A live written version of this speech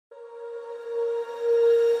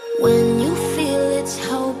When you feel it's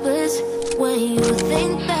hopeless, when you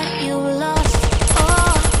think that you lost,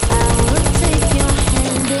 oh, I will take your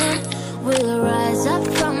hand and we'll rise up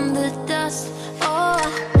from the dust. Oh,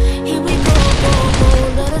 here we go, go, go,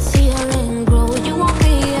 let us heal and grow. You won't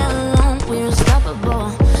be alone, we're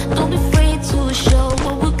unstoppable. Don't be afraid to show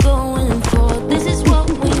what we're going for. This is what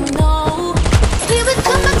we know. Here we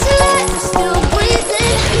come back to life, still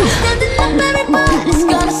breathing, standing up, everybody's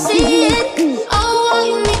gonna see it. Oh, all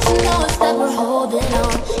you need to know is that we're holding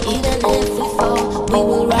on. Even if we fall, we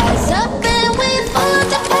will rise up and we follow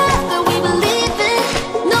the path that we believe in.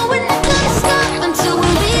 No, we're not gonna stop until we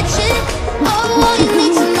reach it. Oh, all you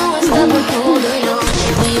need to know is that we're holding on.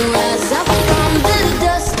 We rise up from the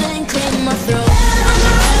dust and clear my throat.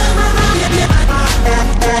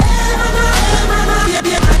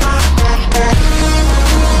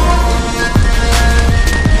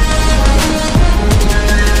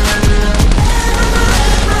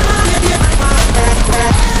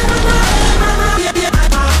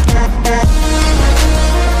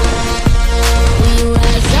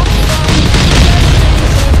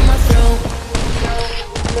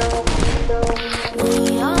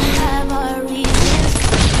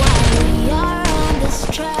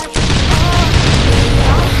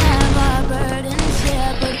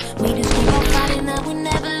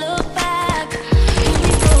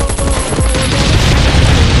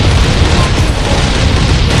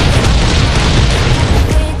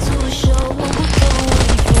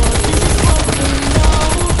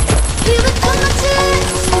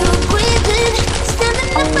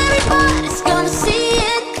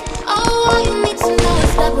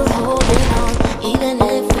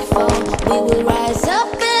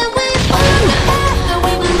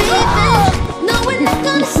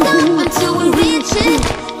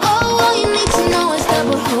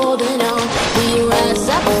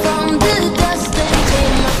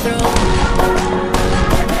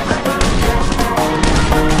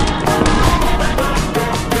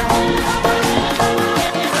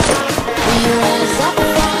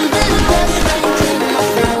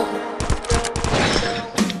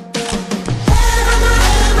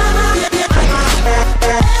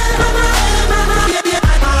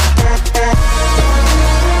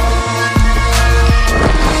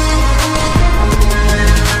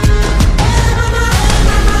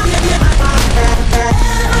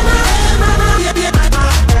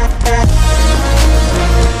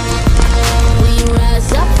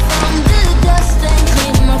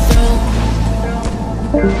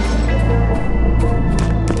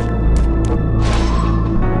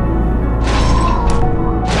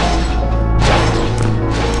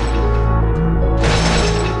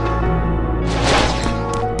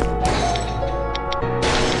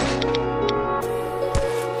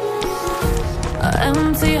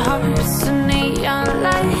 Empty hearts and neon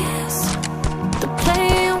lights, they're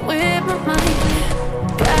playing with my mind.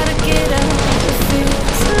 Gotta get out of here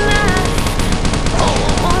tonight. Oh,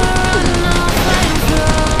 I wanna run off and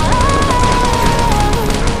fly.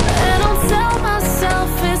 And I'll tell myself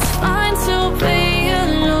it's fine to be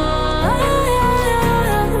alone,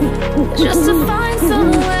 just to find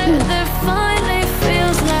somewhere that finally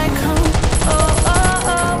feels like home. Oh,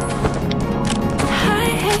 oh, oh, I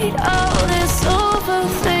hate all this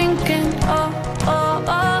overthinking. Oh, oh,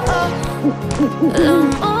 oh, oh. The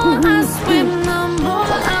more I swim, the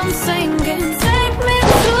more I'm sinking. Take me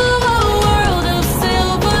to a world of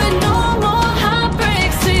silver. No more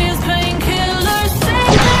heartbreaks, tears, painkillers.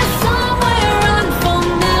 Take me somewhere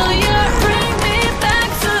unfamiliar. Bring me back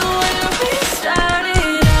to where we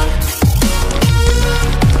started out.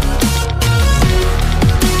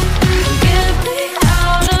 Get me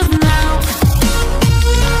out of now,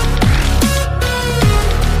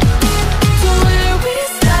 to where we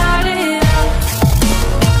started out.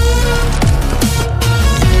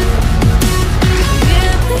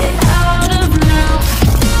 Get me out of now,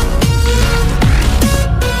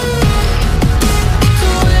 to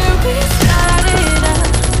where we started out.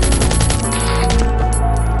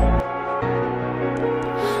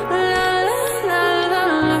 La la la la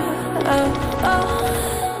la, oh, oh.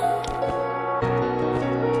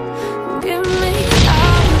 Get me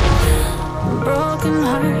out, broken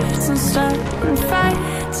hearts and starting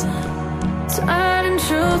fights, turning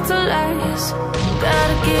truth to lies.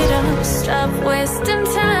 Gotta get up, stop wasting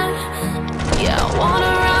time. Yeah, I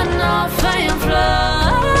wanna run off and fly.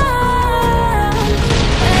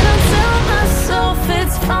 And I tell myself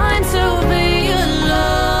it's fine to be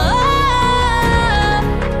alone,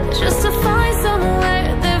 just to find somewhere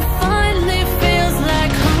that finally feels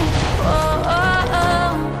like home. Oh, oh,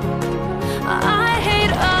 oh. I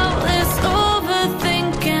hate all this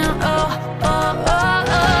overthinking. Oh, oh,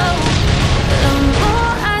 oh, oh.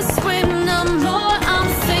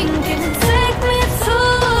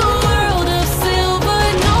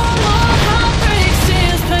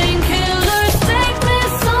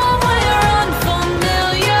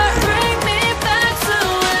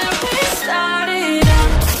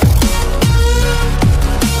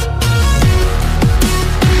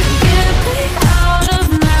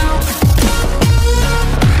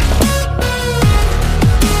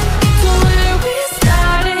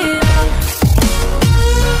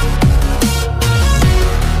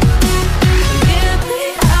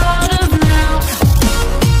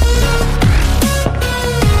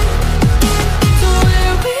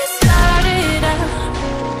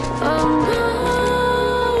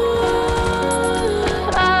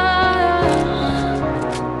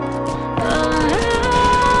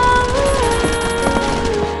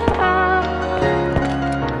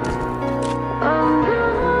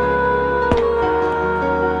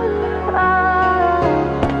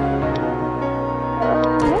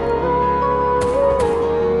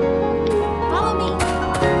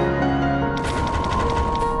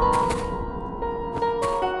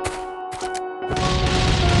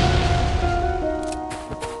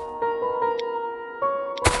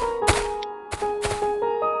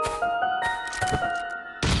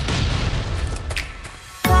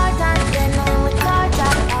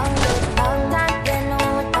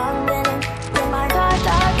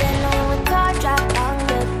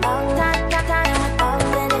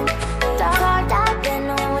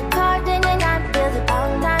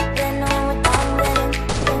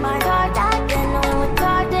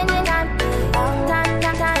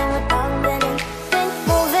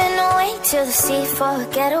 the sea for a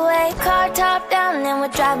getaway. Car top down and we're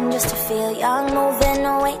driving just to feel young. Moving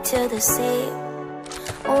away to the sea,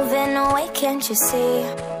 moving away, can't you see?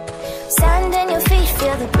 Sand in your feet,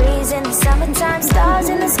 feel the breeze in the summertime. Stars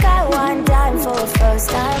in the sky, one dime for the first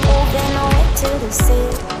time. Moving away to the sea,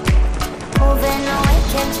 moving away,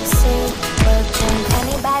 can't you see? Looking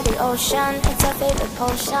honey by the ocean, it's our favorite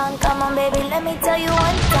potion. Come on baby, let me tell you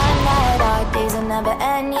one time that our days will never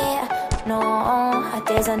end, yeah. No, our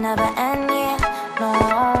days will never end, yeah. No.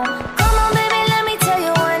 Come on baby, let me tell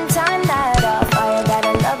you one time that our fire got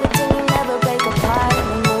a love it till you never break apart. And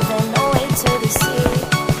we're moving away to the sea,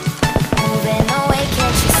 moving away,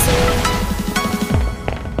 can't you see?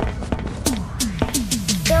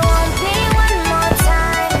 There won't be one more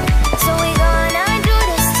time, so we gonna do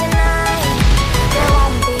this tonight. There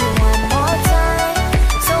won't be one more time,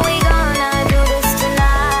 so we gonna do this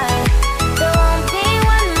tonight. There won't be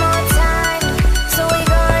one more time, so we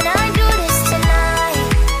gonna do this tonight.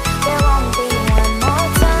 There won't be one more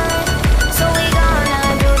time, so we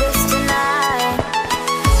gonna do this tonight.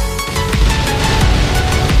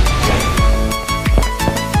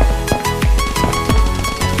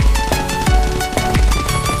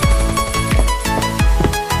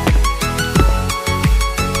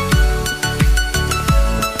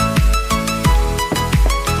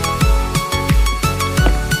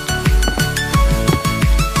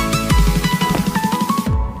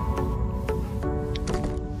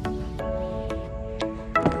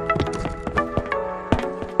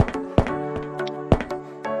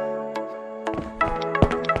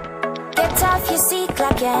 Get off your seat,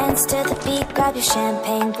 clap your hands to the beat. Grab your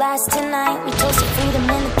champagne glass tonight. We toast to freedom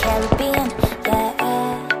in the Caribbean,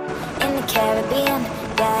 yeah. In the Caribbean,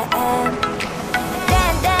 yeah.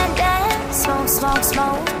 Dan, dan, dan, smoke, smoke,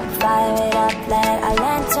 smoke. Fire it up, let our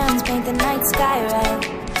lanterns paint the night sky red.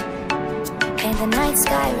 Paint the night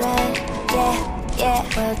sky red, yeah, yeah.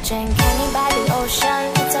 We'll drink honey by the ocean,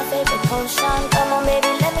 it's our favorite potion. Come on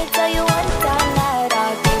baby, let me tell you one time that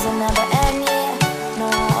our